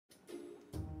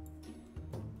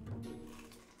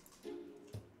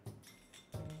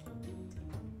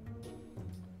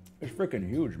It's freaking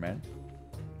huge, man.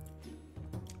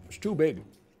 It's too big.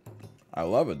 I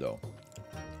love it, though.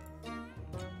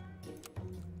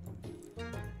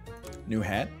 New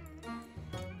hat.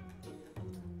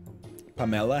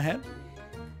 Pamela hat.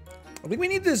 I think we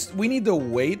need this. We need to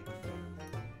wait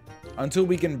until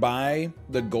we can buy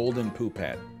the golden poop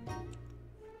hat.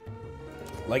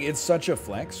 Like, it's such a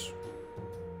flex.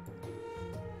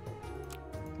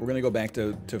 We're gonna go back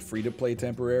to free-to-play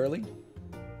temporarily.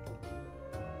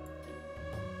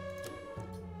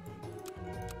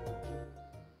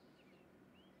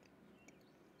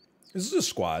 This is a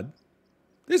squad.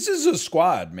 This is a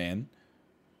squad, man.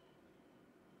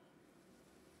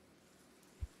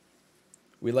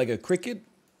 We like a cricket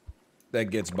that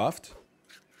gets buffed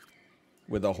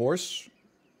with a horse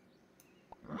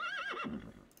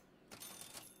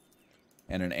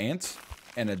and an ant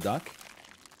and a duck.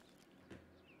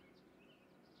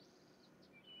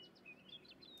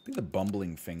 Look at the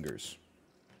bumbling fingers.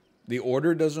 The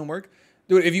order doesn't work.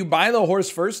 Dude, if you buy the horse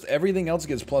first, everything else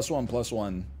gets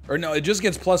 +1/+1. Or no, it just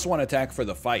gets +1 attack for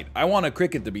the fight. I want a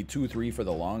cricket to be 2/3 for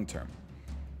the long term.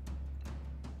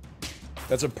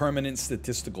 That's a permanent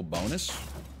statistical bonus.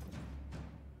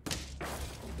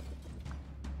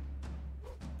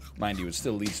 Mind you, it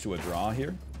still leads to a draw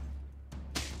here.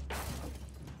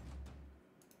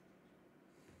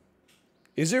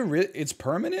 Is it it's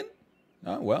permanent?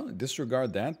 Oh, well,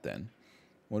 disregard that then.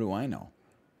 What do I know?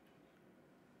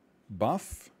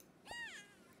 Buff.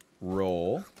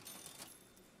 Roll.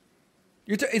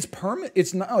 It's permanent.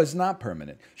 It's not. Oh, it's not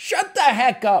permanent. Shut the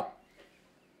heck up.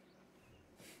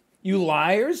 You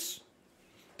liars.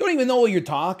 Don't even know what you're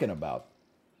talking about.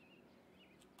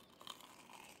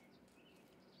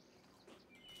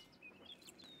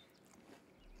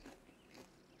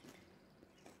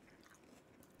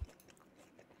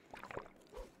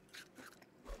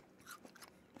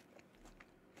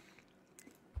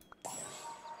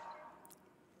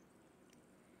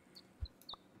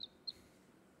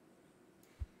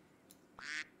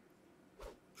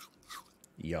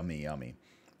 Yummy, yummy.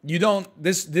 You don't,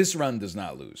 this run does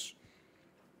not lose.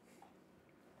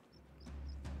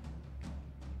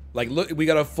 Like, look, we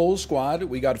got a full squad.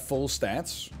 We got full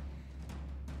stats.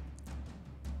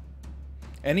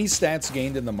 Any stats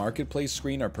gained in the marketplace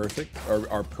screen are perfect, or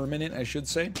are permanent, I should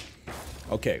say.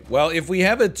 Okay, well, if we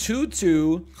have a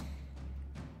 2/2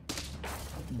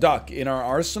 duck in our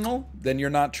arsenal, then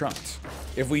you're not trunked.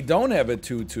 If we don't have a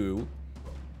 2/2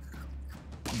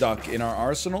 duck in our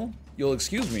arsenal, you'll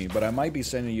excuse me, but I might be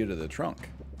sending you to the trunk.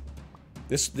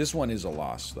 This one is a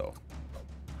loss, though.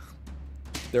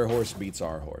 Their horse beats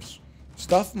our horse.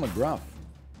 Stuff McGruff.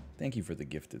 Thank you for the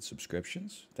gifted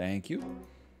subscriptions. Thank you.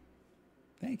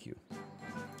 Thank you.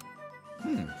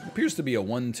 Appears to be a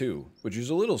 1/2, which is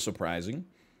a little surprising.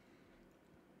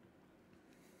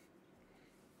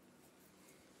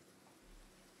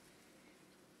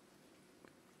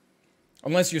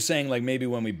 Unless you're saying, like, maybe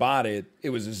when we bought it,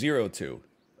 it was a 0/2.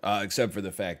 Except for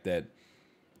the fact that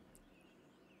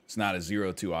it's not a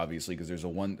 0/2, obviously, because there's a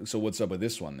 1. So what's up with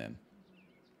this one, then?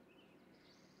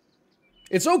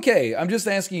 It's okay. I'm just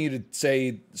asking you to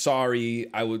say, sorry,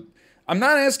 I'm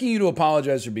not asking you to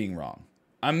apologize for being wrong.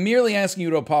 I'm merely asking you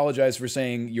to apologize for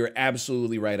saying you're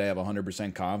absolutely right, I have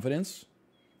 100% confidence,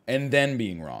 and then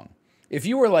being wrong. If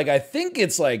you were like, I think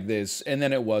it's like this, and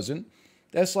then it wasn't,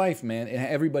 that's life, man.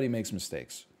 Everybody makes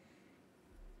mistakes.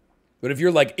 But if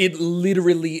you're like, it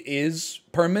literally is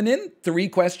permanent, 3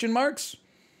 question marks,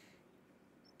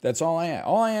 that's all I ask.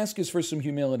 All I ask is for some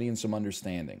humility and some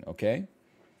understanding, okay?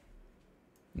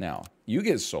 Now, you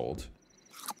get sold.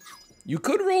 You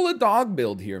could roll a dog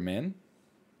build here, man.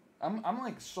 I'm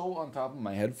like so on top of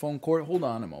my headphone cord. Hold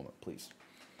on a moment, please.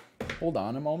 Hold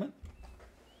on a moment.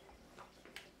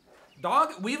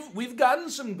 Dog, we've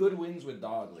gotten some good wins with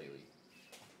dog lately.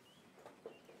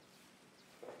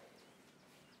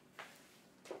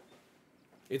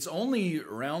 It's only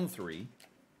round 3.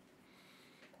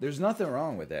 There's nothing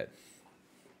wrong with that.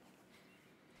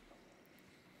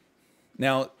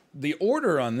 Now, the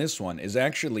order on this one is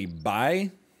actually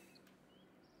buy,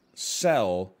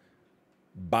 sell,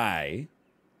 buy.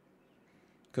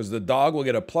 Because the dog will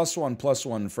get a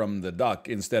 +1/+1 from the duck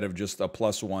instead of just a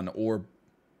 +1 or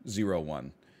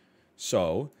 0/1.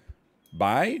 So,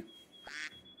 buy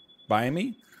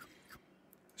me,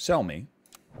 sell me.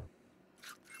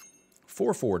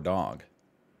 4/4 dog.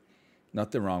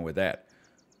 Nothing wrong with that.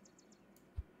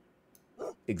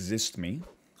 Exist me.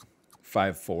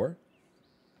 5/4.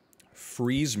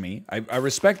 Freeze me. I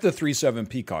respect the 3/7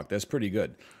 peacock. That's pretty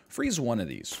good. Freeze one of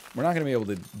these. We're not going to be able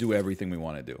to do everything we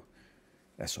want to do.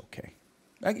 That's okay.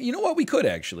 You know what? We could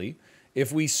actually.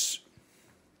 If we...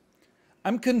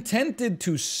 I'm contented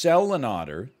to sell an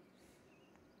otter.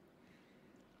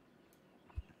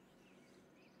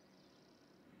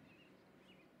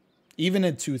 Even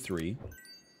at 2-3.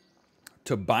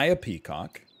 To buy a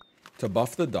peacock. To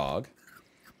buff the dog.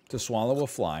 To swallow a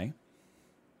fly.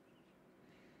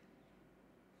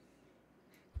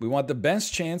 We want the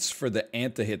best chance for the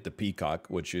ant to hit the peacock,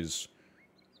 which is...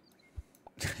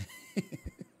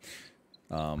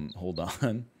 hold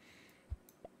on.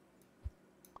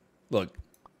 Look.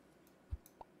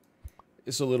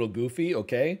 It's a little goofy,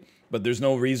 okay? But there's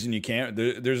no reason you can't...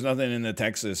 There's nothing in the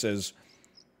text that says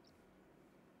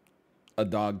a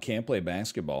dog can't play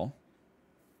basketball.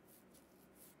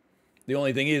 The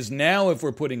only thing is, now if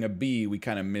we're putting a B, we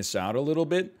kind of miss out a little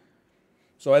bit.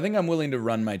 So I think I'm willing to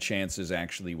run my chances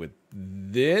actually with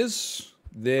this,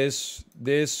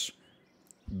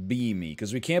 B me.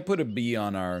 Because we can't put a B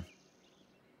on our...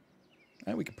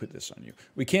 we can put this on you.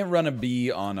 We can't run a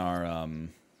B on our...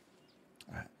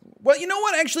 Well, you know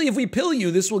what? Actually, if we pill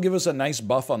you, this will give us a nice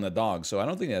buff on the dog. So I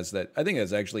don't think that's that... I think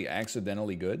that's actually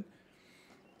accidentally good.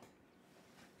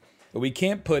 But we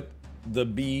can't put the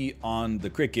B on the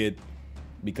cricket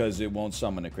because it won't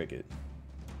summon a cricket.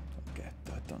 Okay,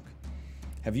 dunk.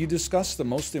 Have you discussed the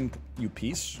most you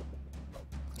piece?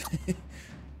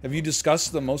 Have you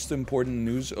discussed the most important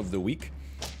news of the week?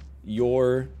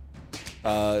 Your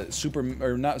not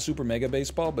Super Mega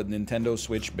Baseball, but Nintendo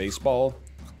Switch Baseball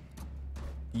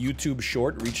YouTube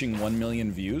short reaching 1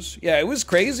 million views. Yeah, it was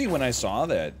crazy when I saw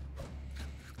that.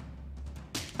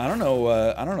 I don't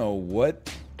know what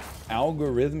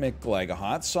algorithmic like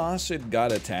hot sauce it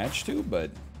got attached to, but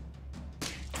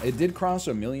it did cross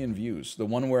 1 million views. The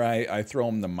one where I throw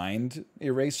him the mind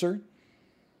eraser.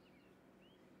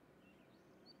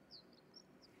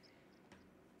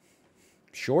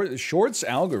 Shorts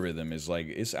algorithm is like,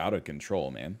 it's out of control,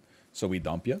 man. So we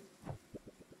dump you.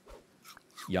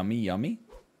 Yummy, yummy.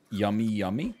 Yummy,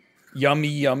 yummy. Yummy,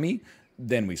 yummy.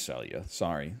 Then we sell you.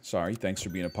 Sorry. Thanks for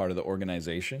being a part of the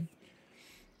organization.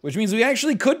 Which means we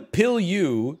actually could pill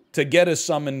you to get a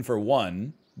summon for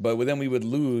 1, but then we would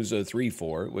lose a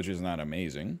 3-4, which is not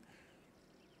amazing.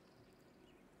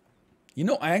 You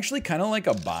know, I actually kind of like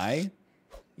a buy,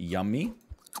 yummy,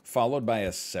 followed by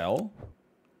a sell,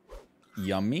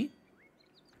 yummy,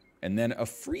 and then a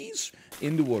freeze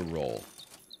into a roll.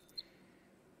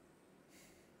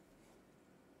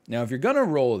 Now, if you're going to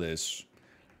roll this,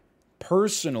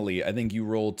 personally, I think you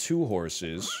roll 2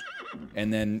 horses,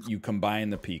 and then you combine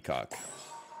the peacock.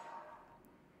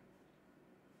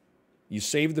 You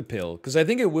save the pill, because I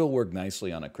think it will work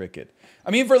nicely on a cricket.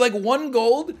 I mean, for like 1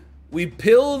 gold, we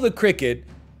pill the cricket,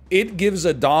 it gives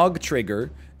a dog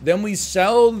trigger, then we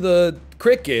sell the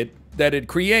cricket that it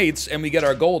creates, and we get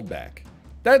our gold back.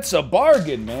 That's a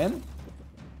bargain, man.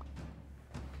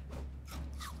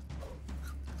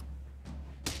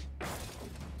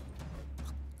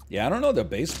 Yeah, I don't know, the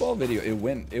baseball video, it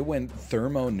went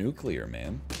thermonuclear,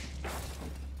 man.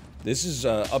 This is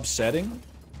upsetting.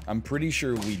 I'm pretty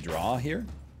sure we draw here.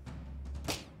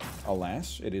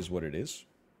 Alas, it is what it is.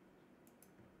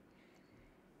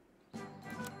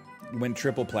 Went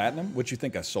triple platinum. What you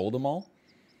think, I sold them all?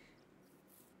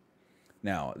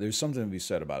 Now, there's something to be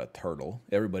said about a turtle.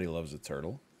 Everybody loves a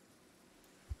turtle.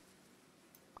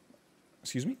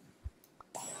 Excuse me?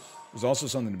 There's also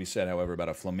something to be said, however, about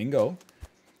a flamingo.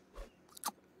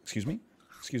 Excuse me?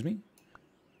 Excuse me?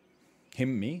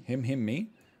 Him, me.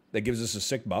 That gives us a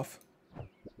sick buff.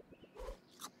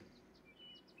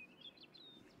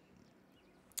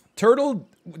 Turtle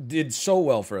did so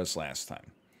well for us last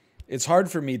time. It's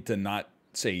hard for me to not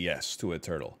say yes to a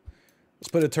turtle. Let's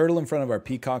put a turtle in front of our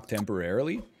peacock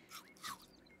temporarily.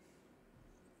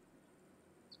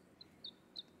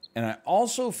 And I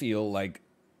also feel like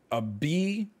a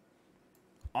B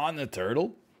on the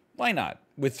turtle. Why not?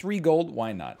 With 3 gold,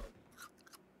 why not?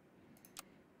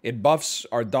 It buffs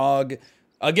our dog.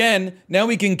 Again, now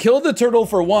we can kill the turtle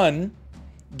for 1,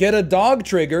 get a dog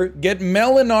trigger, get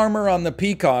melon armor on the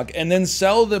peacock, and then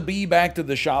sell the bee back to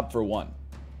the shop for 1.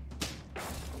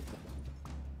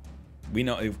 We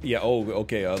know, yeah, oh,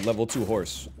 okay, a level 2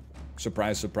 horse.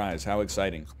 Surprise, surprise, how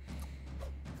exciting.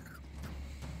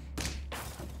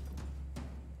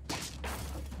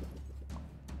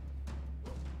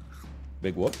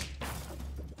 Big whoop.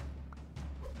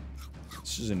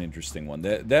 This is an interesting one.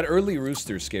 That early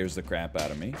rooster scares the crap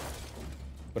out of me.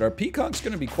 But our peacock's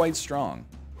going to be quite strong.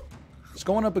 It's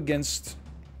going up against...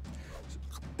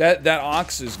 That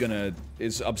ox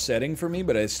is upsetting for me,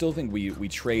 but I still think we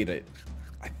trade it.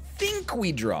 I think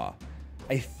we draw.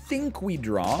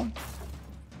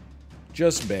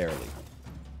 Just barely.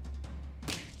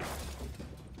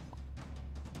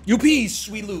 You piece,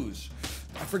 we lose.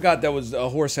 forgot that was a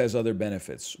horse has other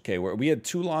benefits. Okay, we had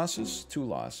 2 losses. 2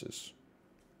 losses.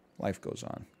 Life goes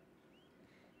on.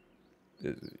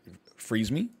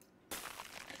 Freeze me.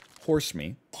 Horse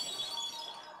me.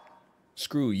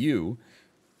 Screw you.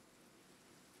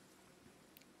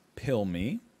 Pill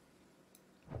me.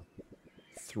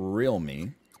 Thrill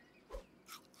me.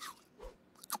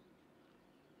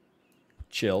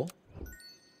 Chill.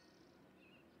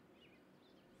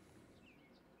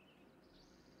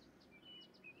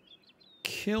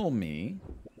 Kill me.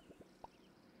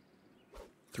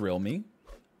 Thrill me.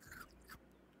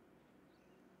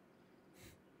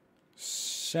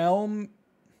 Sell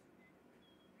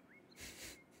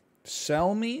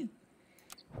me.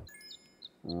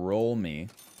 Roll me.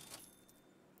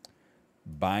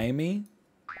 Buy me.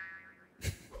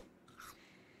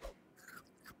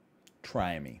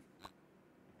 Try me.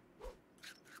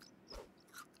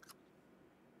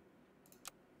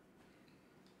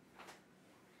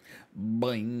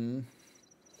 Boing.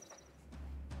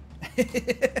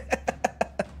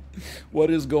 What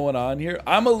is going on here?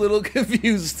 I'm a little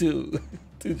confused too,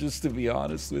 just to be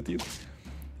honest with you.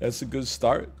 That's a good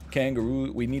start.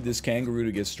 Kangaroo, we need this kangaroo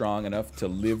to get strong enough to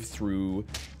live through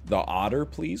the otter,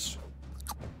 please.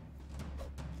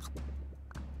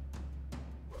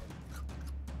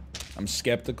 I'm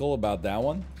skeptical about that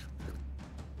one.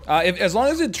 As long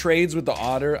as it trades with the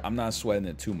otter, I'm not sweating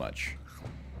it too much.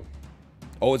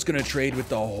 Oh, it's gonna trade with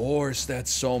the horse.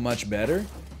 That's so much better.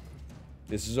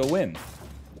 This is a win.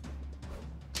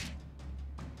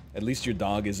 At least your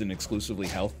dog isn't exclusively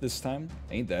health this time.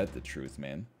 Ain't that the truth,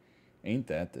 man? Ain't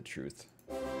that the truth?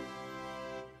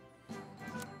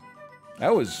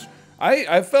 That was...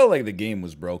 I felt like the game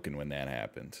was broken when that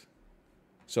happened.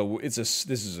 So this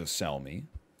is a sell me.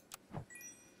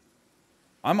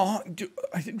 I'm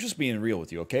just being real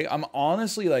with you, okay? I'm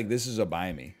honestly like, this is a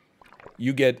buy me.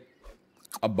 You get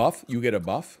a buff, you get a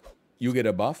buff, you get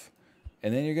a buff,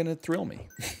 and then you're gonna thrill me.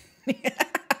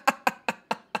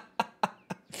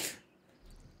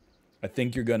 I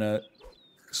think you're gonna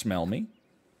smell me.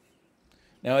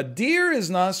 Now a deer is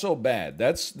not so bad.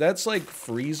 That's like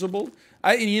freezable.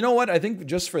 You know what? I think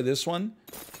just for this one,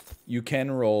 you can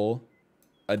roll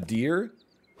a deer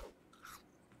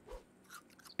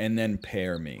and then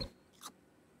pair me.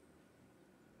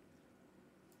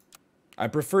 I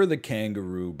prefer the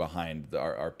kangaroo behind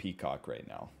our peacock right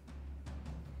now.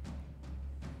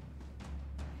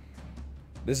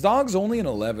 This dog's only an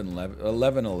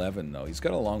 11-11 though. He's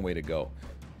got a long way to go.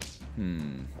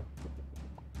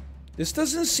 This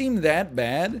doesn't seem that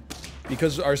bad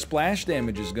because our splash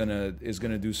damage is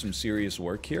gonna do some serious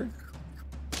work here.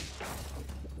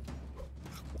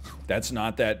 That's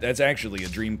actually a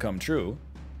dream come true.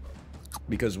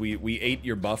 Because we ate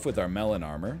your buff with our melon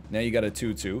armor. Now you got a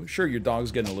 2-2. Sure, your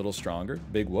dog's getting a little stronger.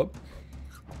 Big whoop.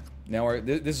 Now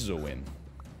this is a win.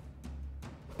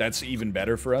 That's even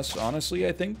better for us, honestly,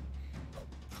 I think.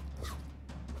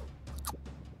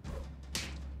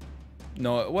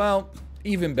 No, well,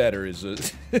 even better is a...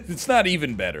 It's not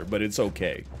even better, but it's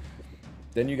okay.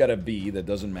 Then you got a bee that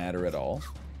doesn't matter at all.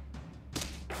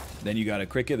 Then you got a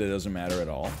cricket that doesn't matter at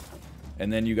all.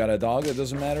 And then you got a dog that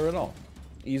doesn't matter at all.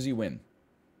 Easy win.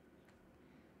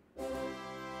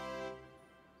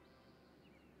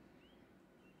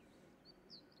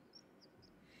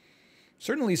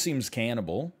 Certainly seems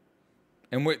cannibal.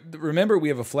 And remember, we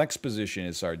have a flex position.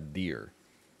 It's our deer.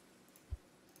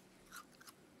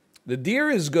 The deer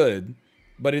is good,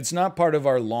 but it's not part of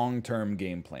our long-term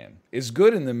game plan. It's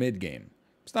good in the mid-game.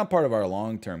 It's not part of our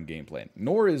long-term game plan.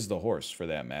 Nor is the horse, for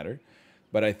that matter.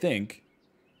 But I think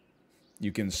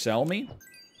you can sell me,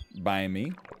 buy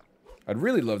me. I'd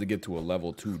really love to get to a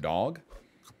level 2 dog.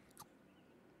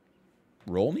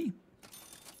 Roll me.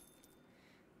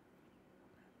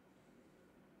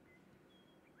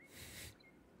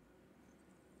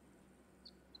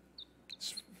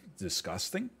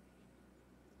 Disgusting.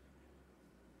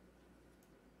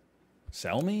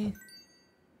 Sell me.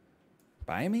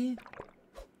 Buy me.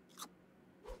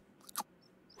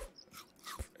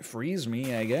 Freeze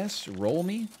me, I guess. Roll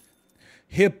me.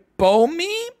 Hippo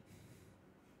me?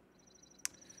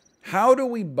 How do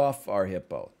we buff our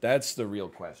hippo? That's the real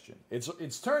question.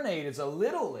 It's turn 8. It's a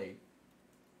little late.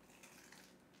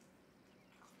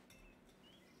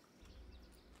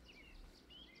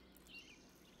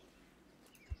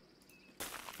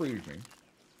 Freeze me.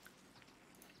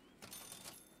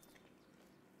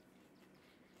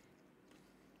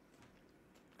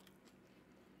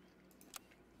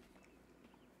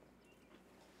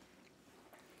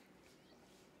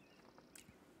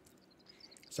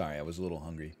 Sorry, I was a little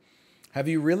hungry. Have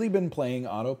you really been playing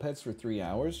Auto Pets for 3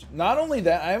 hours? Not only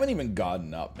that, I haven't even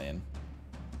gotten up, man.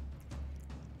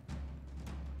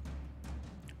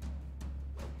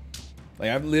 Like,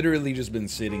 I've literally just been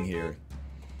sitting here,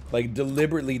 like,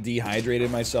 deliberately dehydrated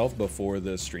myself before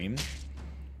the stream.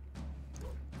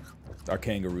 Our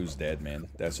kangaroo's dead, man.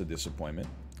 That's a disappointment.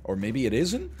 Or maybe it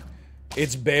isn't?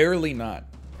 It's barely not.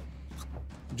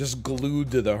 Just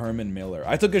glued to the Herman Miller.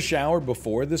 I took a shower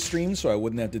before the stream so I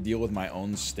wouldn't have to deal with my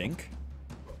own stink.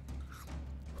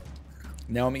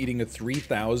 Now I'm eating a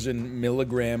 3,000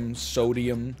 milligram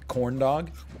sodium corn dog.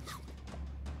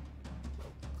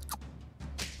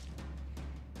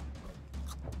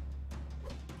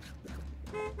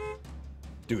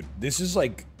 Dude, this is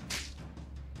like...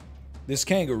 This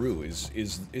kangaroo is you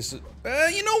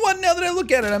know what? Now that I look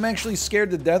at it, I'm actually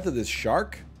scared to death of this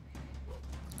shark.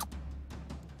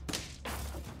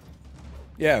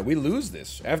 Yeah, we lose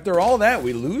this. After all that,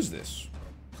 we lose this.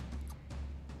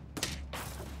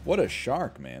 What a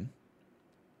shark, man.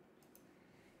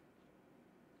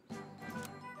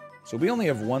 So we only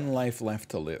have 1 life left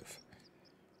to live.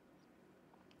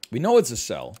 We know it's a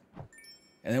sell.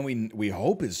 And then we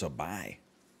hope it's a buy.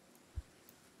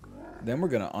 Then we're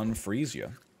going to unfreeze you.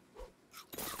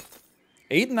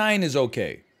 8-9 is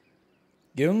okay.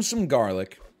 Give him some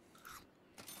garlic.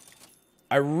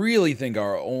 I really think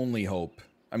our only hope...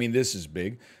 I mean, this is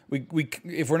big.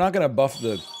 If we're not going to buff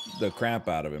the crap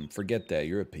out of him, forget that.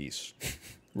 You're a piece.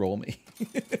 Roll me.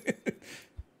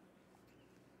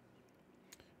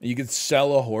 You could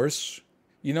sell a horse.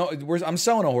 You know, I'm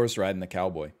selling a horse riding the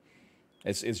cowboy.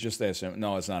 It's just that simple.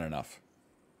 No, it's not enough.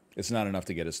 It's not enough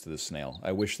to get us to the snail.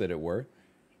 I wish that it were.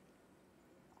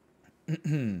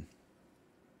 I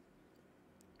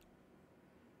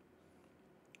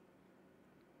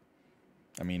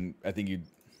mean, I think you'd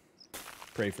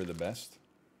pray for the best.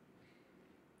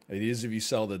 It is if you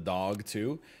sell the dog,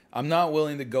 too. I'm not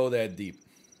willing to go that deep.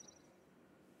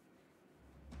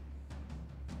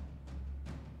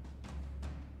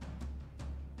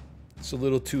 It's a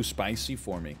little too spicy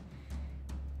for me.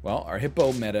 Well, our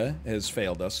hippo meta has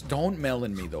failed us. Don't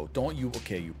melon me, though. Don't you...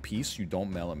 Okay, you piece. You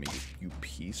don't melon me, you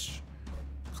piece.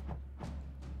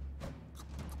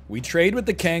 We trade with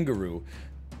the kangaroo.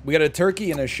 We got a turkey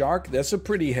and a shark. That's a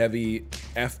pretty heavy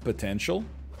F potential.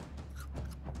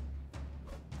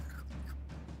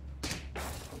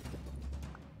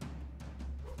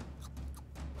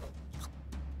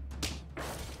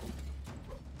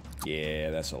 Yeah,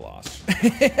 that's a loss.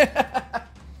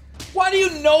 Why do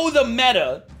you know the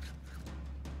meta?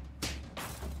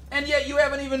 And yet you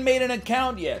haven't even made an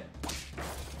account yet.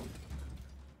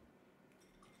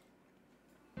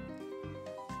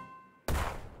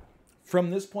 From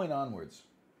this point onwards,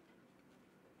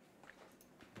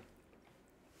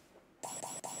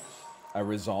 I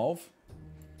resolve,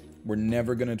 we're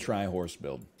never going to try horse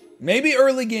build. Maybe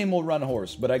early game we'll run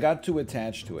horse, but I got too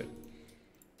attached to it.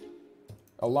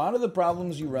 A lot of the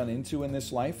problems you run into in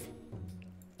this life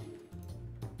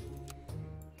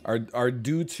are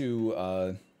due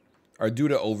to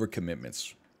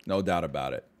overcommitments. No doubt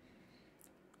about it.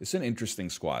 It's an interesting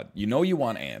squad. You know you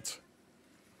want Ant.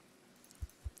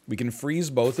 We can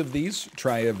freeze both of these.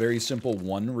 Try a very simple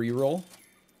 1 reroll.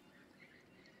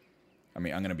 I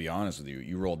mean, I'm going to be honest with you.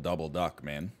 You roll double duck,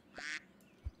 man.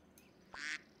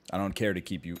 I don't care to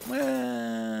keep you...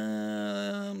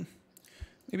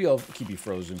 maybe I'll keep you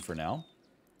frozen for now.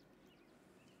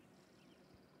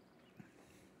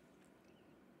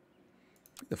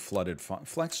 The flooded...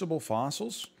 Flexible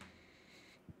fossils?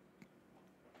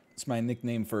 It's my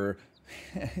nickname for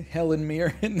Helen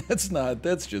Mirren.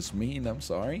 That's just mean. I'm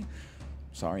sorry.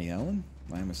 Sorry, Helen.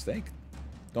 My mistake.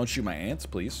 Don't shoot my ants,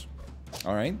 please.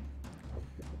 All right.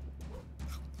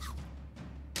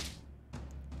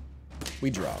 We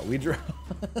draw. We draw.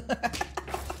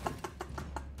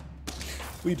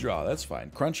 We draw. That's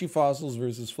fine. Crunchy fossils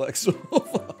versus flexible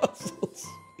fossils.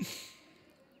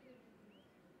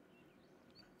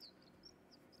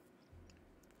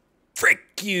 Frick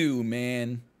you,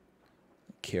 man.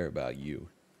 I don't care about you.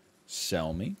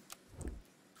 Sell me.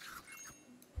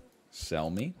 Sell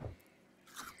me.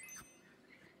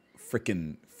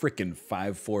 Frickin'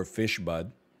 5-4 fish,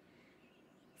 bud.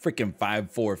 Frickin'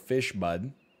 5-4 fish,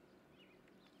 bud.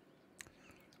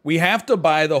 We have to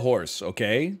buy the horse,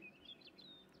 okay?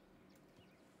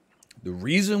 The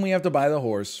reason we have to buy the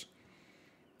horse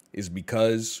is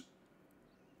because...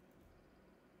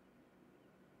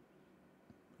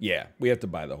 Yeah, we have to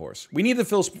buy the horse. We need to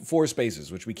fill 4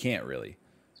 spaces, which we can't really.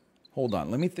 Hold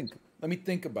on, let me think. Let me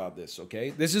think about this,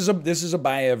 okay? This is a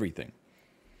buy everything.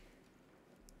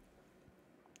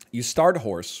 You start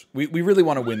horse. We really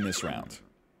want to win this round.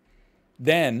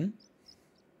 Then,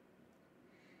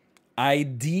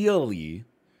 ideally,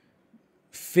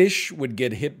 fish would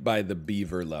get hit by the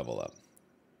beaver level up.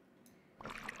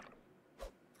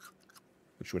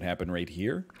 which would happen right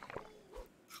here.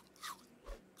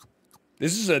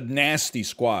 This is a nasty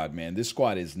squad, man. This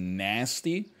squad is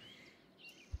nasty.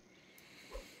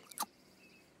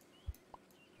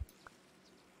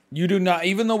 You do not,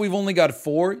 even though we've only got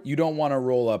 4, you don't want to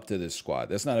roll up to this squad.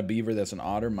 That's not a beaver, that's an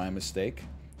otter, my mistake.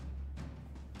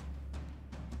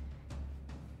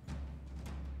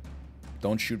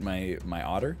 Don't shoot my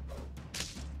otter.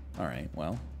 All right,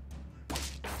 well.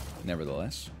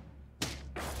 Nevertheless.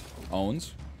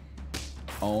 Owns.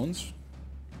 Owns.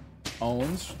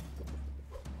 Owns.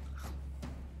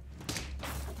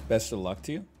 Best of luck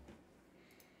to you.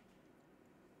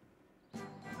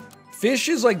 Fish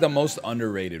is like the most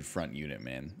underrated front unit,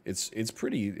 man. It's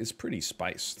pretty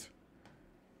spiced.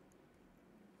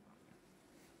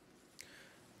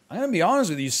 I'm gonna be honest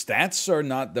with you, stats are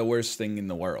not the worst thing in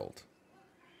the world.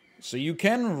 So you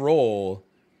can roll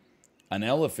an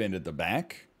elephant at the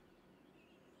back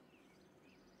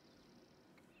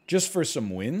just for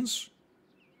some wins.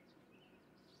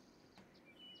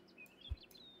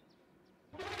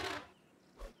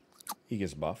 He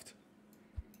gets buffed.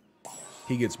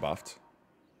 He gets buffed.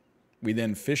 We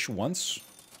then fish once.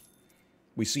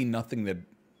 We see nothing that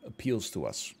appeals to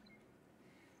us.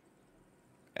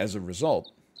 As a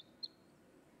result,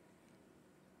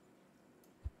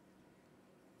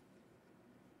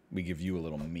 we give you a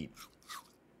little meat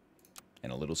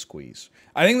and a little squeeze.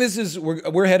 I think this is,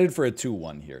 we're headed for a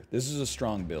 2-1 here. This is a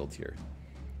strong build here.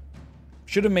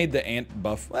 Should have made the ant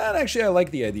buff. Well, actually, I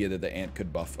like the idea that the ant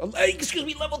could buff. Excuse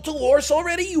me, level 2 horse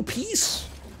already, you piece?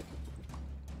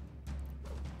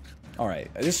 All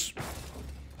right,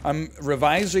 I'm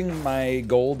revising my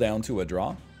goal down to a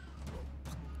draw.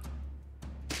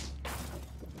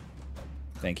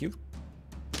 Thank you.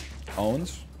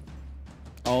 Owns.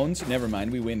 Owns. Never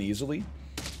mind, we win easily.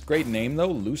 Great name,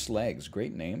 though. Loose Legs.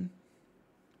 Great name.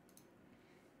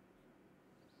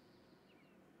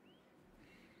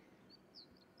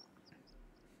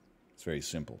 It's very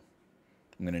simple.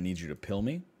 I'm going to need you to pill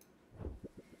me.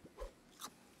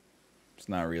 It's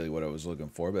not really what I was looking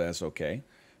for, but that's okay.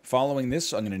 Following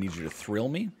this, I'm going to need you to thrill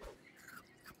me.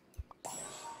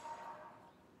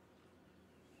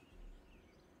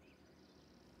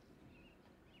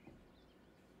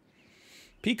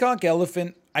 Peacock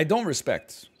elephant, I don't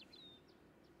respect.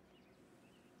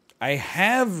 I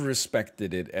have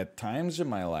respected it at times in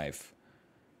my life.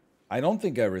 I don't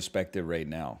think I respect it right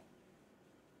now.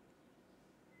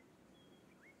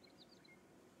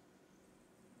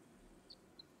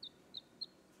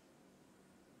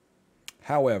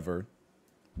 However,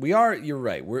 you're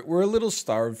right, we're a little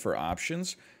starved for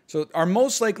options. So our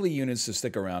most likely units to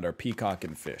stick around are peacock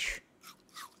and fish.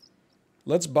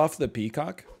 Let's buff the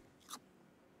peacock.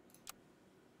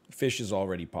 Fish is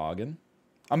already pogging.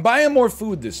 I'm buying more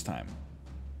food this time.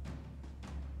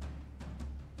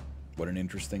 What an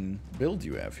interesting build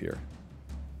you have here.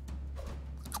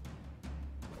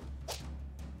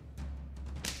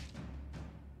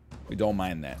 We don't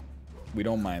mind that. We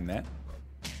don't mind that.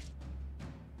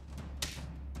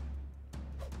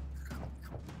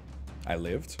 I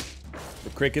lived. The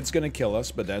cricket's gonna kill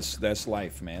us, but that's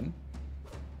life, man.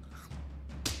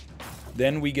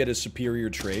 Then we get a superior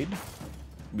trade.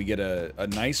 We get a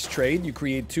nice trade. You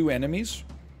create 2 enemies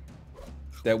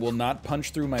that will not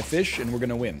punch through my fish, and we're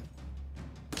gonna win.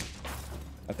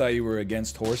 I thought you were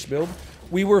against horse build.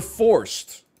 We were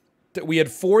forced. We had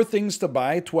 4 things to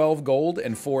buy, 12 gold,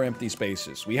 and 4 empty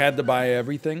spaces. We had to buy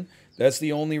everything. That's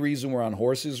the only reason we're on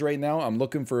horses right now. I'm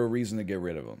looking for a reason to get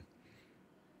rid of them.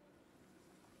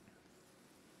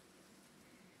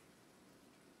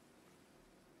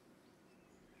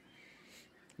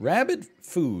 Rabbit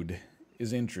food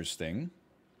is interesting.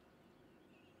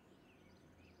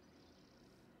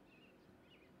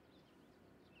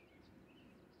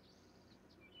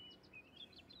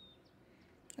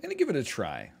 I'm gonna give it a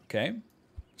try, okay?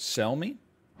 Sell me.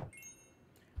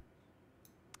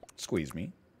 Squeeze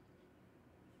me.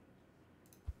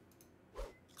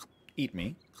 Eat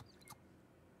me.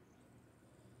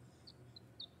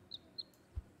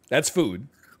 That's food.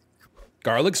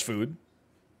 Garlic's food.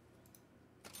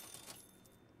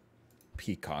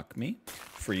 Peacock me.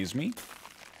 Freeze me.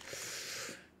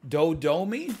 Do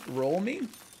me. Roll me.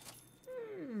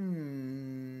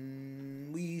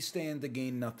 We stand to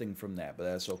gain nothing from that, but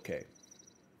that's okay.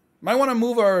 Might want to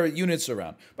move our units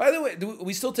around. By the way,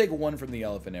 we still take 1 from the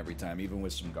elephant every time, even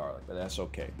with some garlic, but that's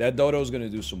okay. That dodo's going to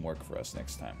do some work for us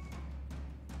next time.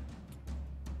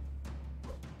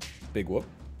 Big whoop.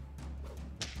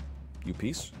 You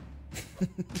piece.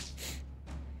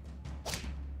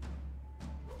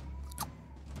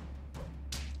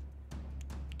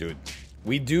 Dude,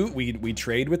 We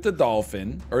trade with the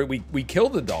dolphin, or we kill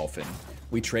the dolphin.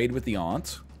 We trade with the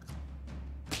aunt.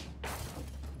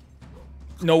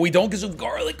 No, we don't because of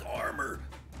garlic armor.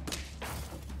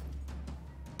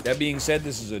 That being said,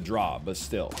 this is a draw, but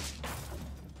still.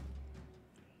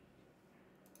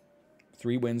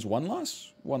 3 wins, 1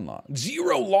 loss? 1 loss.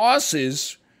 0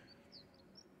 losses?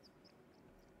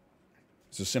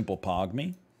 It's a simple pog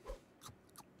me.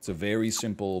 It's a very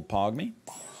simple pog me.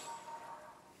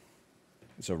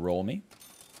 It's a roll me.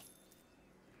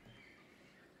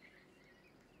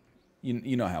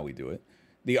 You know how we do it.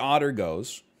 The otter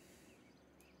goes.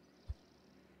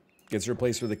 Gets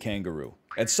replaced with a kangaroo.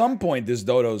 At some point, this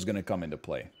dodo is going to come into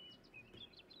play.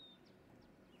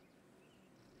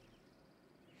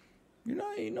 You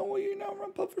know,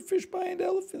 run pufferfish behind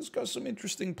elephants got some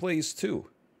interesting plays too.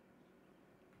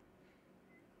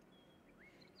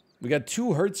 We got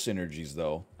 2 hurt synergies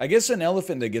though. I guess an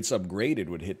elephant that gets upgraded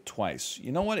would hit twice.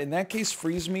 You know what? In that case,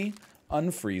 freeze me,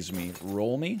 unfreeze me,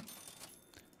 roll me,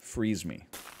 freeze me.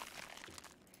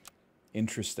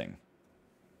 Interesting.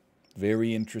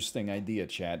 Very interesting idea,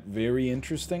 chat. Very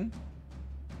interesting.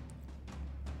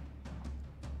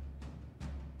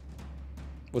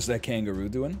 What's that kangaroo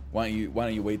doing? Why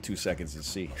don't you wait 2 seconds and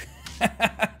see?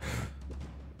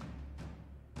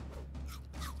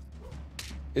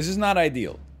 This is not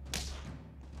ideal.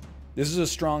 This is a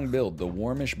strong build. The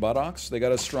warmish buttocks, they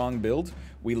got a strong build.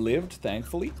 We lived,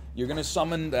 thankfully. You're gonna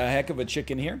summon a heck of a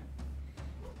chicken here.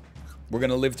 We're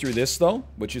gonna live through this though,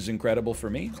 which is incredible for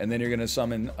me. And then you're gonna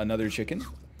summon another chicken.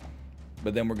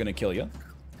 But then we're gonna kill you.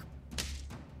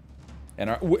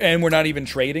 And we're not even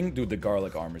trading. Dude, the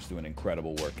garlic armor's doing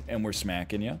incredible work. And we're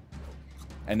smacking you.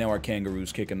 And now our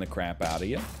kangaroo's kicking the crap out of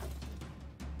you.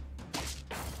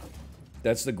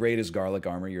 That's the greatest garlic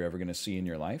armor you're ever gonna see in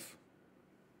your life.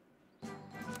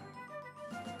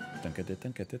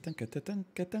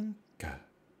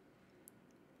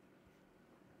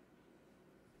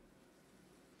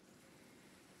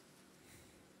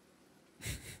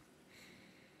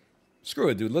 Screw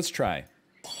it, dude. Let's try.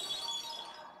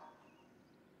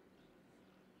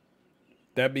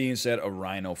 That being said, a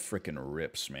rhino frickin'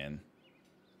 rips, man.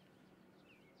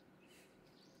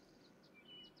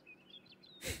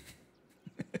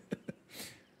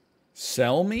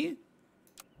 Sell me?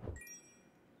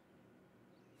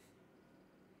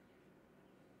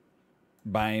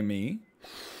 Buy me?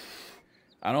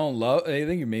 I don't love... I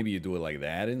think maybe you do it like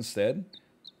that instead.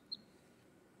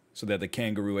 So that the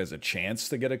kangaroo has a chance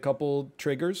to get a couple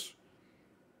triggers.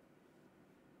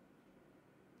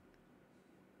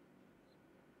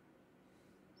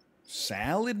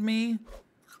 Salad me?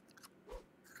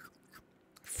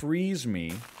 Freeze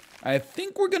me? I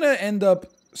think we're going to end up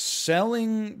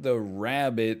selling the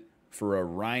rabbit for a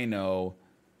rhino.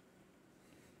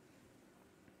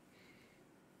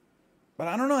 But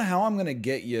I don't know how I'm going to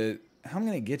get you... How I'm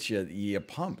going to get you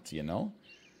pumped, you know?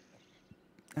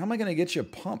 How am I going to get you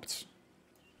pumped?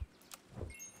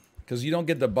 Because you don't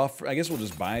get the buff... I guess we'll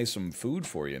just buy some food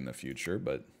for you in the future,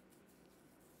 but...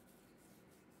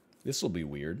 This will be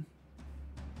weird.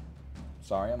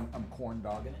 Sorry, I'm corn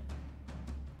dogging it.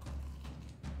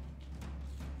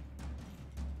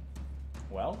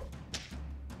 Well,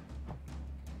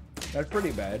 that's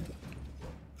pretty bad.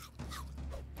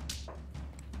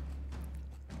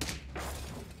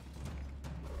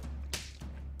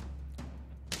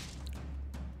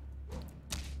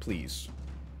 Please.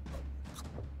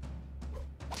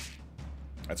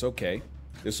 That's okay.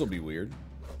 This will be weird.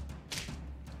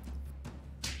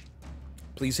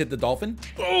 Please hit the dolphin.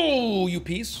 Oh, you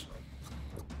piece.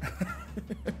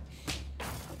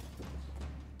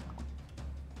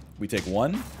 We take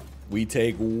 1. We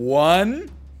take 1.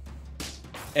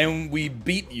 And we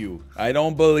beat you. I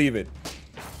don't believe it.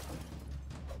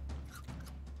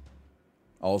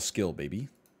 All skill, baby.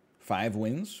 5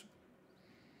 wins.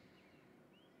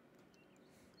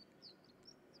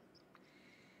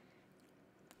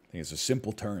 I think it's a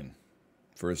simple turn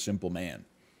for a simple man.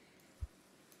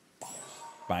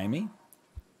 Buy me.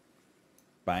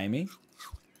 Buy me.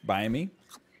 Buy me.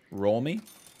 Roll me.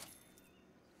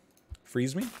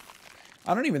 Freeze me.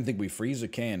 I don't even think we freeze a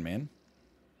can, man.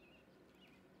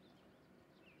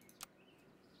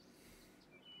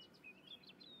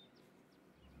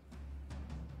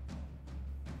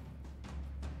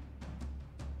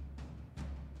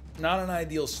 Not an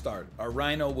ideal start. Our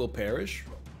rhino will perish.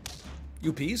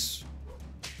 You piece.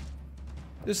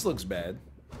 This looks bad.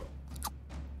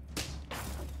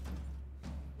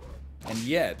 And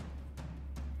yet...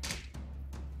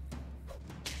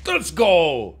 Let's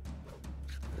go!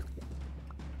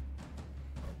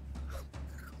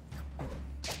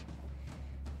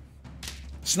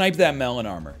 Snipe that melon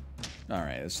armor.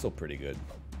 Alright, it's still pretty good.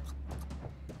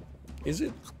 Is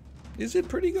it? Is it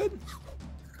pretty good?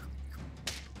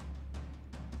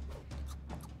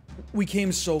 We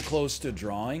came so close to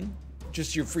drawing.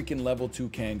 Just your freaking level 2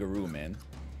 kangaroo, man.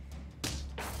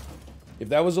 If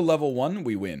that was a level 1,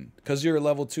 we win. Because you're a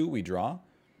level 2, we draw.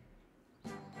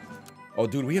 Oh,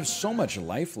 dude, we have so much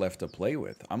life left to play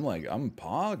with. I'm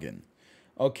pogging.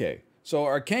 Okay, so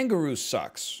our kangaroo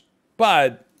sucks.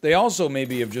 But they also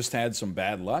maybe have just had some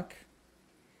bad luck.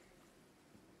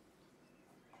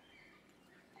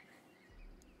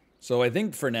 So I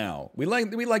think for now, we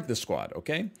like the squad,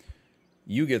 okay?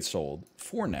 You get sold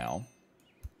for now.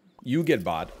 You get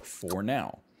bought for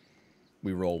now.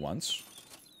 We roll once.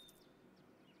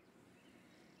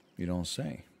 You don't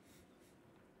say.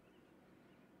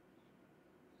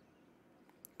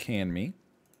 Can me.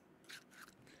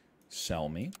 Sell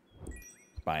me.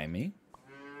 Buy me.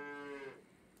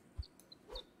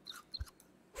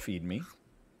 Feed me.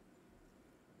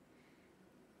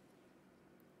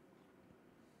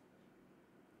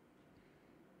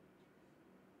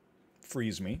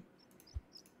 Freeze me.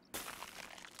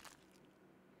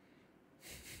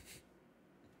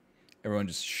 Everyone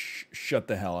just shut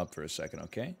the hell up for a second,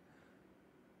 okay?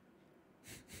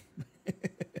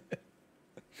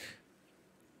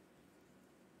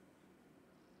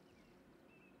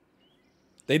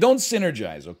 They don't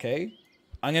synergize, okay?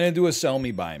 I'm going to do a sell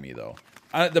me, buy me, though.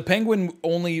 The penguin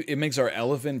only, it makes our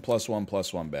elephant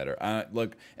 +1/+1 better.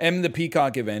 Look, and the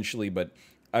peacock eventually, but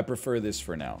I prefer this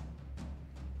for now.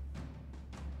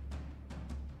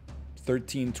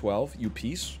 13-12, you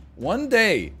piece. One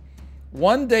day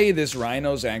this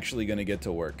rhino's actually going to get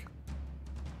to work.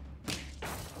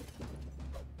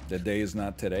 The day is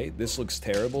not today. This looks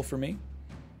terrible for me.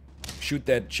 Shoot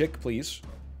that chick, please.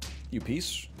 You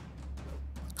piece.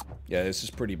 Yeah, this is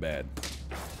pretty bad.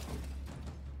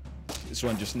 This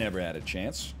one just never had a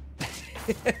chance.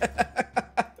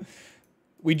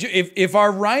 If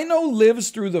our rhino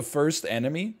lives through the first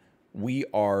enemy, we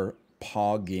are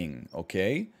pogging,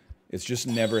 okay? It's just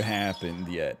never happened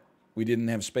yet. We didn't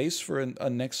have space for a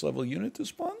next level unit to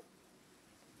spawn?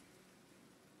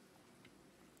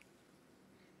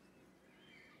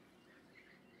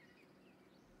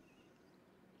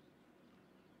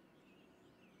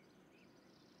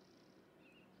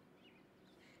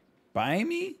 Buy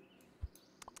me?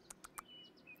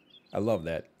 I love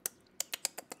that.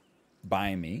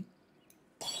 Buy me.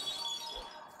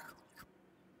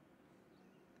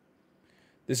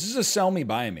 This is a sell me,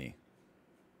 buy me.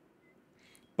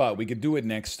 But we could do it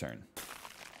next turn.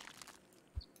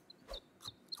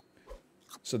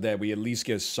 So that we at least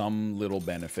get some little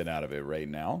benefit out of it right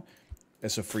now.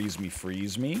 That's a freeze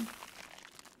me.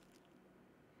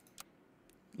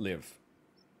 Live.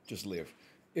 Just live.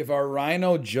 If our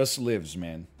rhino just lives,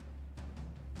 man.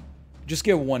 Just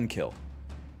get one kill.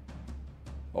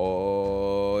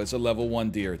 Oh, it's a level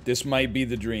 1 deer. This might be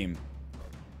the dream.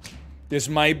 This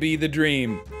might be the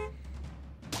dream.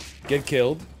 Get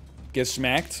killed. Get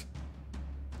smacked.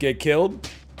 Get killed.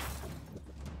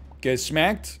 Get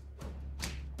smacked.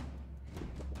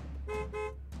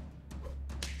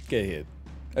 Get hit.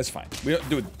 That's fine. We don't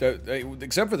do it.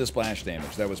 Except for the splash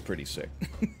damage. That was pretty sick.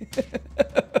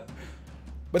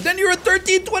 But then you're at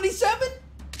 1327?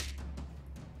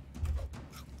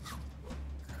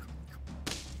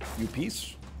 You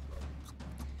piece.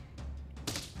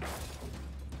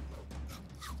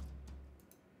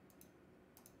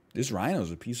 This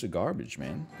rhino's a piece of garbage,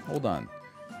 man. Hold on.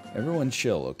 Everyone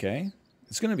chill, okay?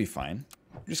 It's gonna be fine.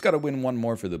 We just gotta win one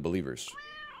more for the believers.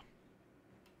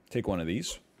 Take one of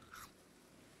these.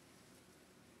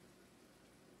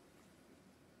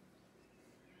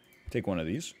 Take one of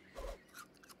these.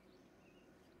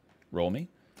 Roll me.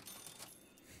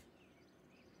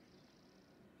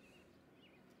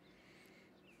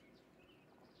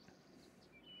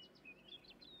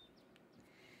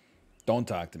 Don't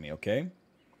talk to me, okay?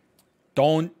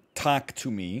 Don't talk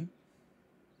to me.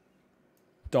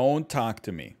 Don't talk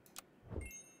to me.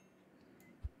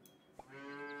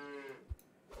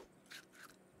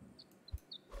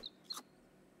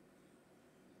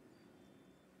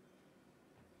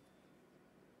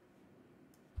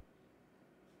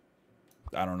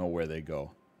 I don't know where they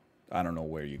go. I don't know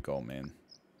where you go, man.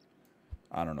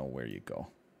 I don't know where you go.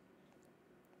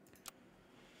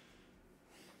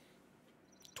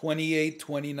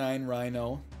 28-29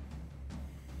 rhino.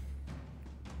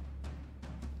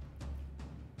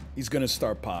 He's gonna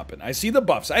start popping. I see the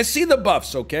buffs. I see the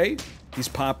buffs, okay? He's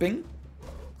popping.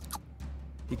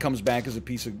 He comes back as a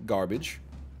piece of garbage.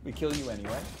 We kill you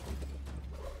anyway.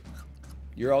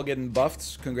 You're all getting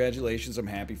buffed. Congratulations, I'm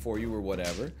happy for you or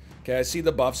whatever. Okay, I see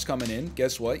the buffs coming in.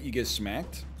 Guess what? You get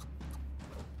smacked.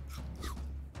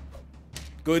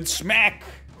 Good smack.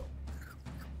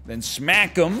 Then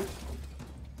smack them.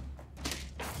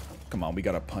 Come on, we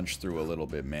gotta punch through a little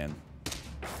bit, man.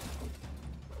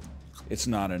 It's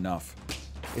not enough.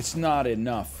 It's not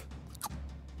enough.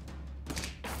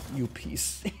 You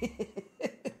piece.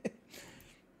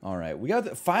 Alright, we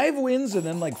got 5 wins and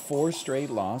then like 4 straight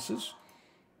losses.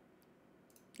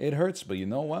 It hurts, but you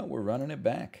know what? We're running it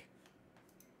back.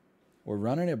 We're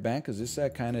running it back because it's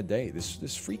that kind of day. This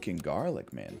freaking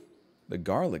garlic, man. The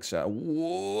garlic salad.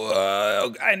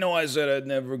 Whoa, I know I said I'd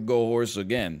never go horse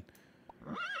again.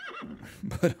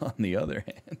 But on the other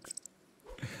hand,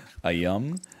 a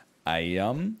yum,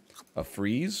 a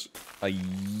freeze, a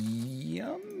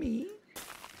yummy.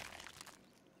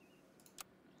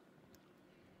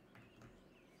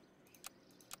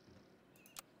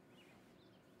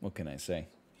 What can I say?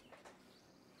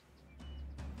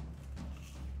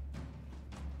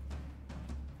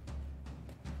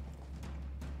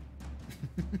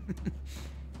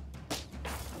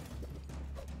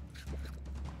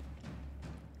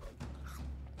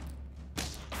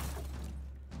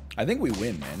 I think we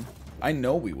win, man. I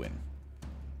know we win.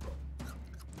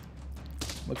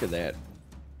 Look at that.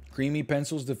 Creamy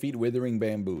pencils defeat withering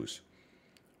bamboos.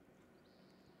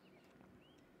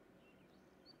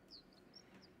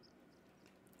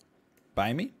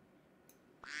 Buy me?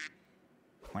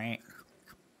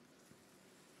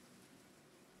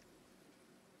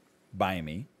 Buy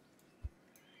me.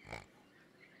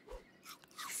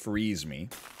 Freeze me.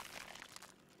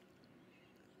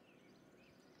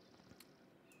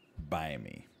 Buy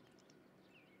me.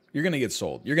 You're gonna get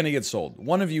sold. You're gonna get sold.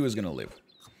 One of you is gonna live.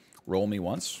 Roll me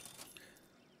once.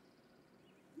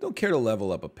 Don't care to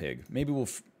level up a pig. Maybe we'll...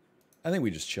 I think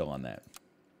we just chill on that.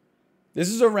 This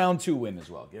is a round 2 win as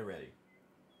well. Get ready.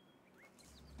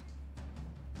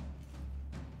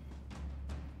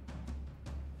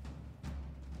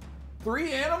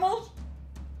 Three animals?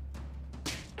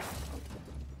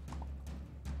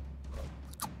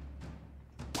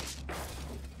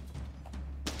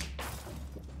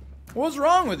 What's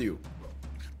wrong with you?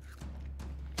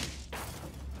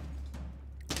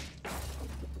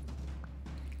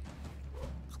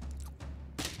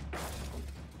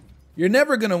 You're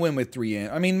never gonna win with 3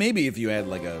 I mean, maybe if you had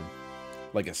like a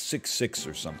 6-6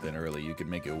 or something early, you could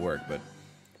make it work, but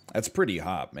that's pretty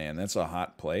hot, man. That's a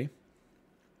hot play.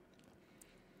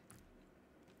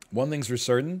 One thing's for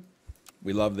certain,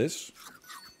 we love this.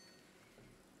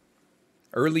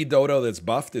 Early dodo that's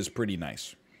buffed is pretty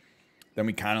nice. Then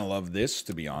we kind of love this,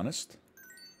 to be honest.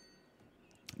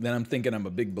 Then I'm thinking I'm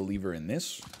a big believer in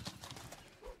this.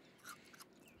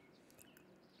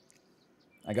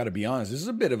 I gotta be honest, this is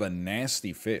a bit of a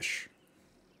nasty fish.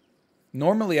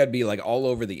 Normally I'd be like all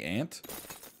over the ant.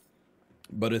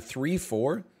 But a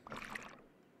 3-4,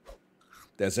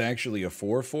 that's actually a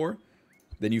 4-4.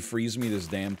 Then you freeze me this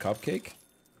damn cupcake.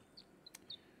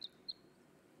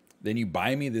 Then you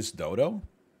buy me this dodo.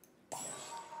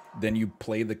 Then you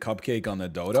play the cupcake on the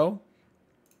dodo.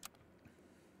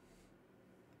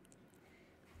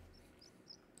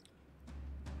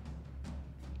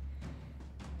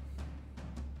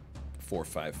 Four,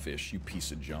 5 fish, you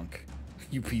piece of junk.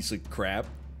 You piece of crap.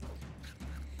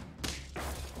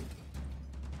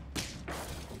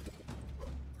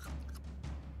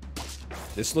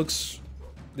 This looks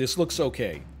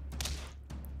okay.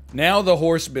 Now the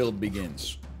horse build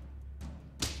begins.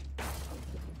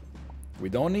 We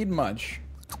don't need much.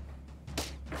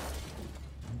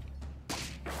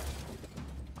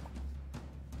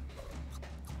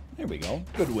 There we go.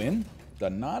 Good win. The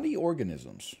naughty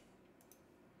organisms.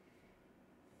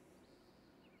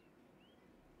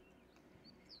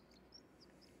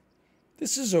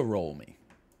 This is a roll me.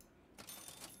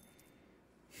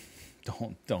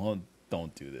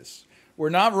 Don't do this. We're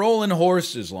not rolling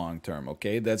horses long term,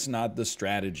 okay? That's not the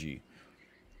strategy.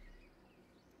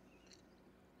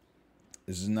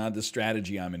 This is not the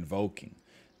strategy I'm invoking.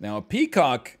 Now, a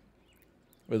peacock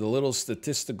with a little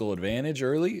statistical advantage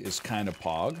early is kind of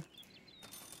pog.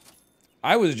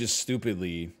 I was just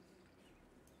stupidly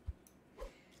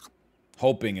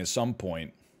hoping at some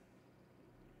point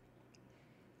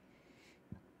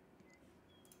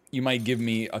you might give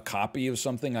me a copy of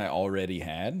something I already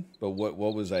had. But what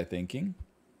was I thinking?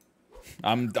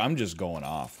 I'm just going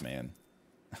off, man.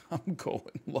 I'm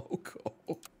going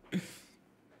loco.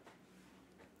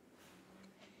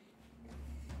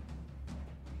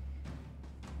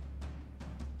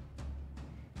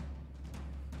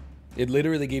 It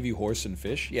literally gave you horse and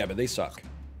fish? Yeah, but they suck.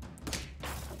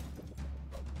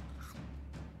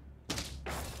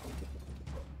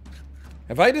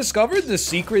 Have I discovered the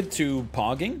secret to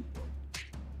pogging?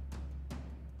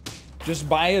 Just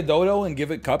buy a dodo and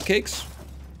give it cupcakes?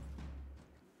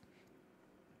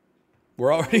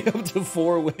 We're already up to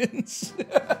 4 wins.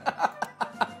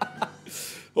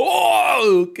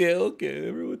 Oh, okay.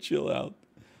 Everyone chill out.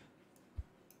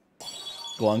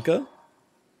 Glunka.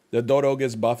 The dodo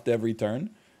gets buffed every turn.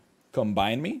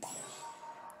 Combine me.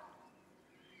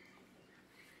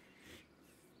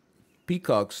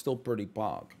 Peacock's still pretty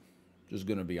pog. Just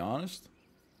gonna be honest.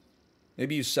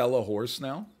 Maybe you sell a horse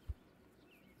now.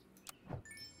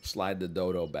 Slide the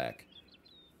dodo back.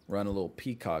 Run a little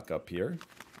peacock up here.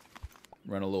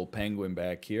 Run a little penguin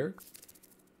back here.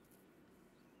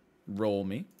 Roll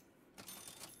me.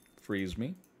 Freeze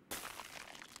me.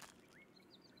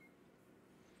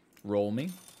 Roll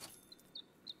me.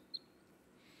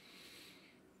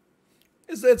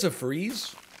 That's a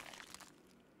freeze?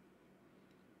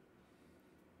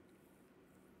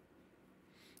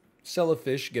 Sell a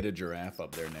fish, get a giraffe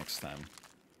up there next time.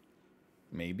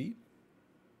 Maybe.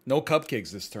 No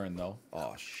cupcakes this turn though.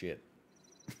 Oh shit.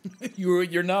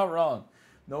 You're not wrong.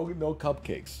 No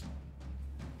cupcakes.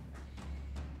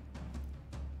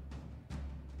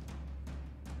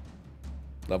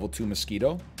 Level 2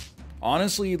 mosquito.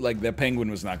 Honestly, like, that penguin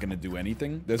was not going to do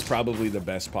anything. That's probably the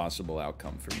best possible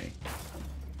outcome for me.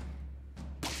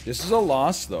 This is a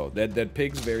loss, though. That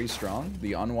pig's very strong.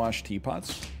 The unwashed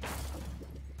teapots.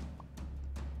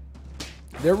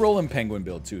 They're rolling penguin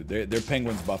build, too. They're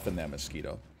penguins buffing that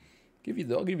mosquito.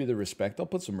 I'll give you the respect. I'll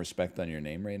put some respect on your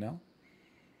name right now.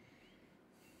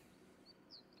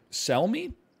 Sell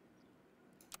me?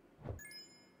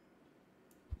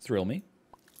 Thrill me?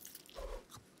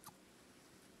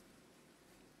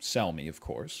 Sell me, of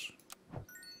course.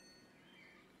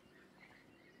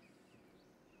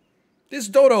 This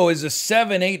dodo is a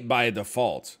 7/8 by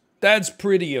default. That's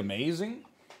pretty amazing.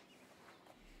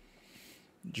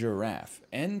 Giraffe.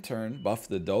 End turn, buff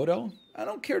the dodo. I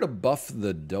don't care to buff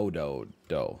the dodo,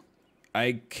 though.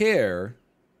 I care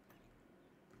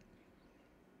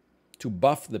to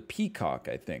buff the peacock,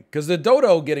 I think. Because the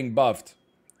dodo getting buffed.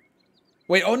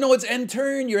 Wait, oh no, it's end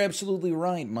turn. You're absolutely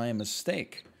right. My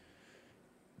mistake.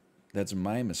 That's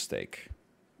my mistake.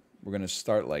 We're going to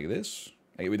start like this.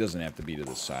 It doesn't have to be to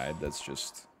the side. It's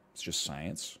just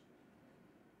science.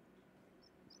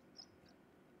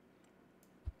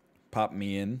 Pop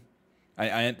me in.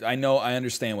 I know, I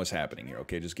understand what's happening here,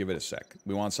 okay? Just give it a sec.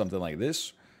 We want something like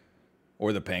this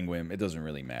or the penguin. It doesn't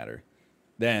really matter.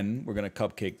 Then we're going to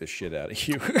cupcake the shit out of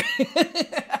you.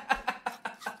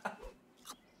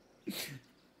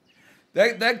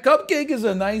 That cupcake is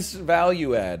a nice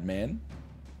value add, man.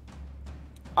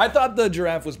 I thought the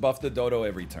giraffe was buff the dodo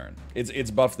every turn.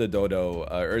 It's buff the dodo,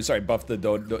 buff the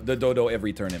dodo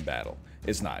every turn in battle.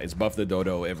 It's not. It's buff the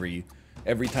dodo every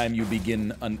time you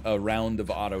begin a round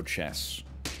of auto chess.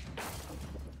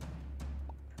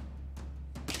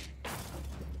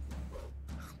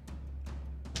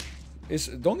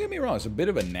 Don't get me wrong. It's a bit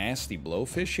of a nasty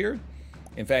blowfish here.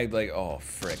 In fact, like, oh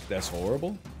frick, that's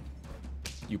horrible.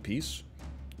 You piece.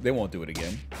 They won't do it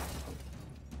again.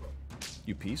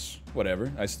 You piece.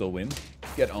 Whatever. I still win.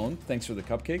 Get owned. Thanks for the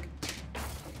cupcake.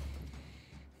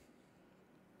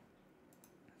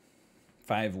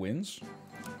 5 wins.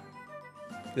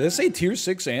 Did I say tier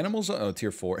 6 animals? Oh,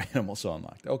 tier 4 animals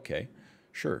unlocked. Okay.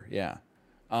 Sure. Yeah.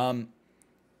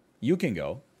 You can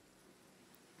go.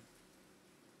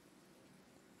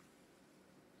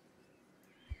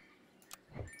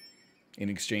 In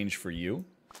exchange for you.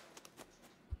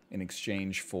 In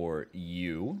exchange for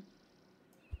you.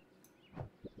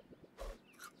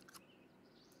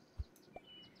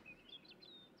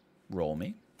 Roll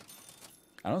me.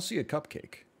 I don't see a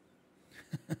cupcake.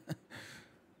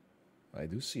 I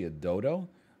do see a dodo.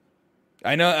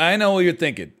 I know what you're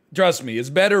thinking. Trust me, it's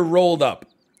better rolled up.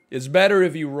 It's better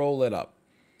if you roll it up.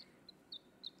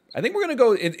 I think we're going to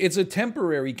go... It's a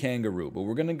temporary kangaroo, but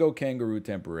we're going to go kangaroo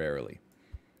temporarily.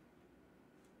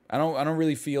 I don't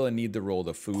really feel a need to roll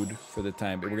the food for the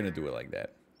time, but we're going to do it like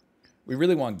that. We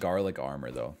really want garlic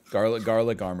armor, though.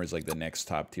 Garlic armor is like the next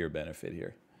top tier benefit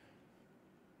here.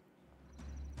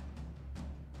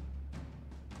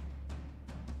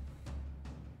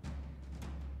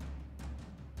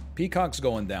 Peacock's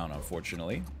going down,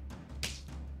 unfortunately.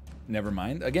 Never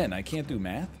mind. Again, I can't do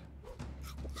math.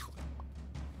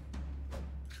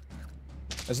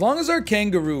 As long as our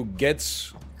kangaroo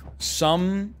gets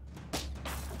some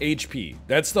HP,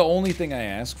 that's the only thing I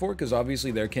ask for, because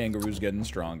obviously their kangaroo's getting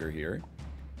stronger here.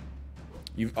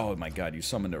 Oh my god, you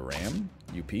summoned a ram?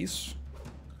 You piece?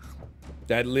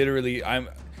 That literally,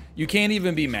 you can't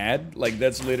even be mad. Like,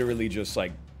 that's literally just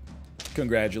like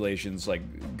Congratulations, like,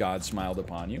 God smiled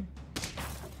upon you.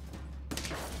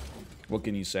 What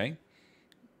can you say?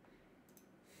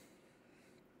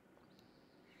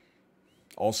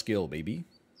 All skill, baby.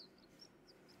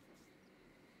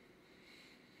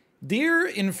 Deer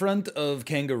in front of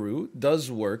kangaroo does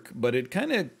work, but it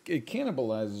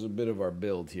cannibalizes a bit of our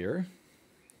build here.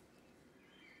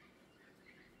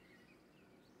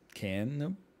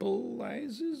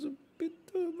 Cannibalizes a bit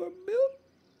of our build?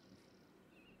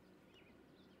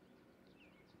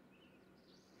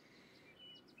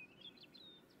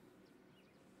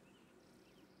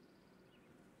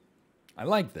 I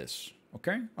like this,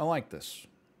 okay? I like this.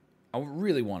 I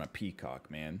really want a peacock,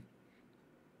 man.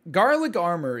 Garlic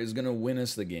armor is going to win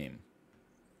us the game.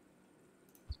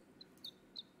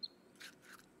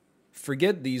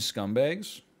 Forget these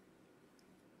scumbags.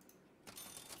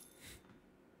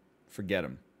 Forget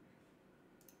them.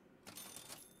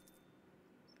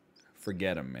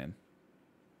 Forget them, man.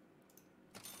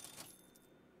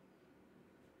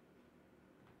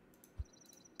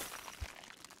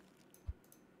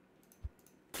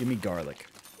 Give me garlic.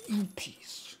 You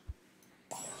piece.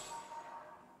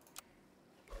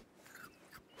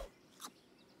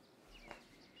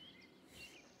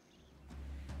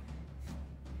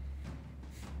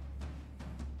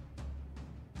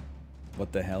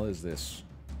 What the hell is this?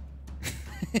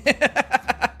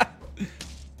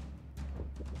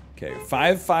 Okay,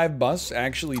 5/5 bus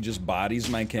actually just bodies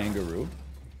my kangaroo.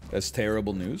 That's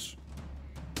terrible news.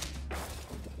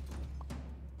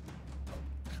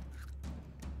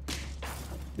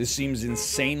 This seems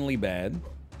insanely bad.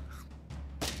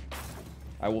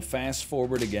 I will fast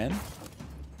forward again.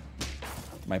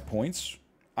 My points.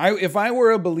 If I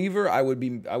were a believer, I would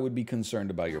be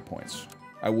concerned about your points.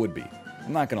 I would be.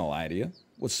 I'm not gonna lie to you.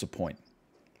 What's the point?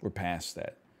 We're past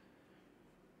that.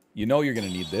 You know you're gonna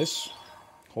need this.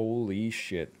 Holy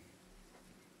shit.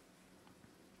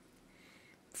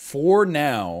 For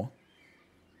now,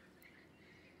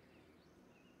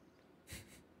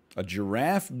 a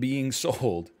giraffe being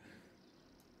sold.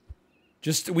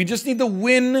 We just need to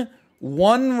win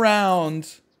one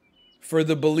round for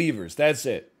the believers. That's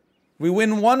it. We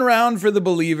win one round for the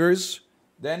believers,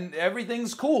 then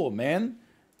everything's cool, man.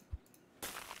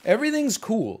 Everything's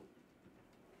cool.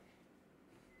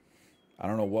 I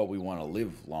don't know what we want to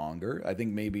live longer. I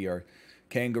think maybe our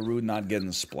kangaroo not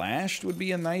getting splashed would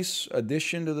be a nice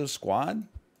addition to the squad.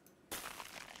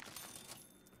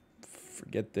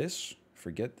 Forget this.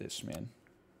 Forget this, man.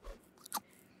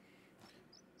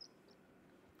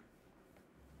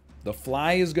 The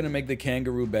fly is going to make the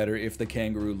kangaroo better if the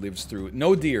kangaroo lives through it.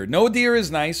 No deer. No deer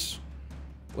is nice.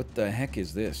 What the heck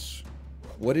is this?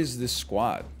 What is this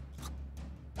squad?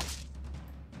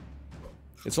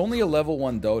 It's only a level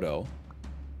 1 dodo.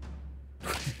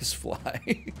 This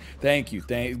fly. Thank you.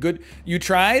 Good. You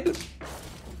tried?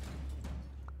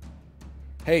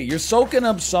 Hey, you're soaking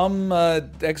up some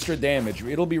extra damage.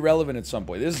 It'll be relevant at some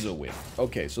point. This is a win.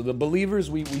 Okay, so the believers,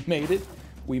 we made it.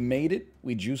 We made it.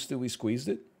 We juiced it. We squeezed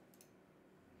it.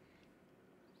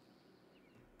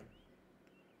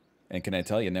 And can I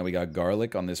tell you, now we got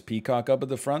garlic on this peacock up at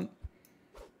the front.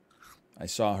 I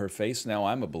saw her face. Now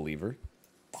I'm a believer.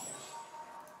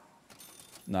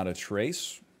 Not a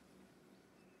trace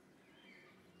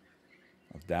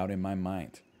of doubt in my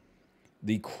mind.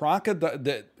 The crocodile...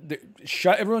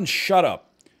 everyone shut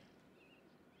up.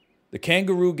 The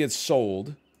kangaroo gets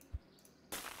sold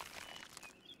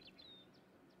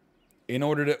in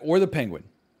order to... Or the penguin.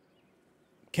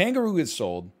 Kangaroo gets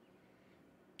sold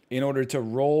in order to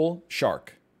roll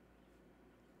shark.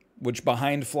 Which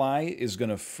behind fly is going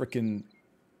to frickin'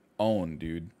 own,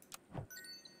 dude.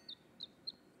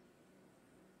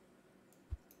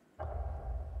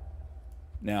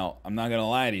 Now, I'm not going to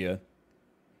lie to you.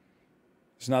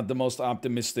 It's not the most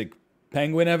optimistic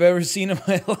penguin I've ever seen in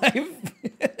my life.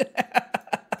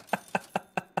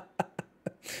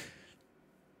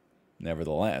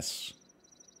 Nevertheless,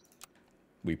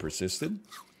 we persisted.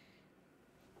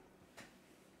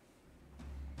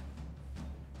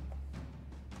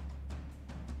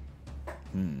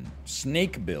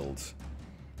 Snake build.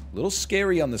 A little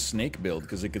scary on the snake build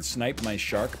because it could snipe my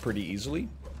shark pretty easily.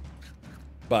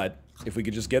 But if we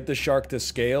could just get the shark to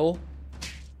scale...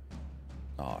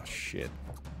 Oh, shit.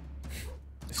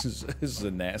 This is a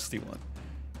nasty one.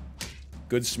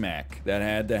 Good smack. That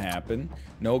had to happen.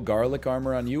 No garlic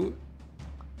armor on you.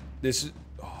 This is...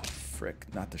 Oh, frick.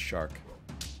 Not the shark.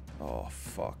 Oh,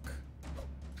 fuck.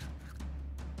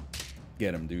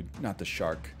 Get him, dude. Not the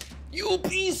shark. You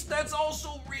piece! That's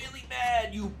also really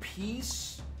bad, you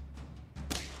piece!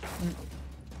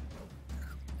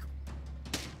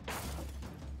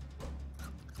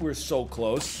 We're so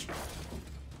close.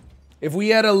 If we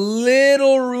had a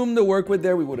little room to work with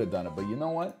there, we would have done it. But you know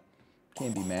what?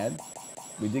 Can't be mad.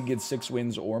 We did get 6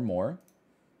 wins or more.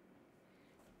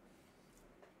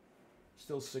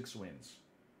 Still 6 wins.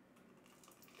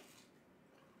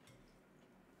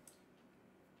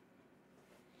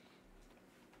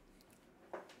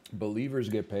 Believers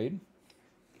get paid.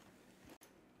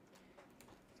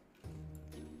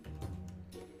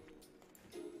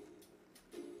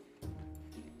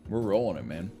 We're rolling it,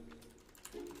 man.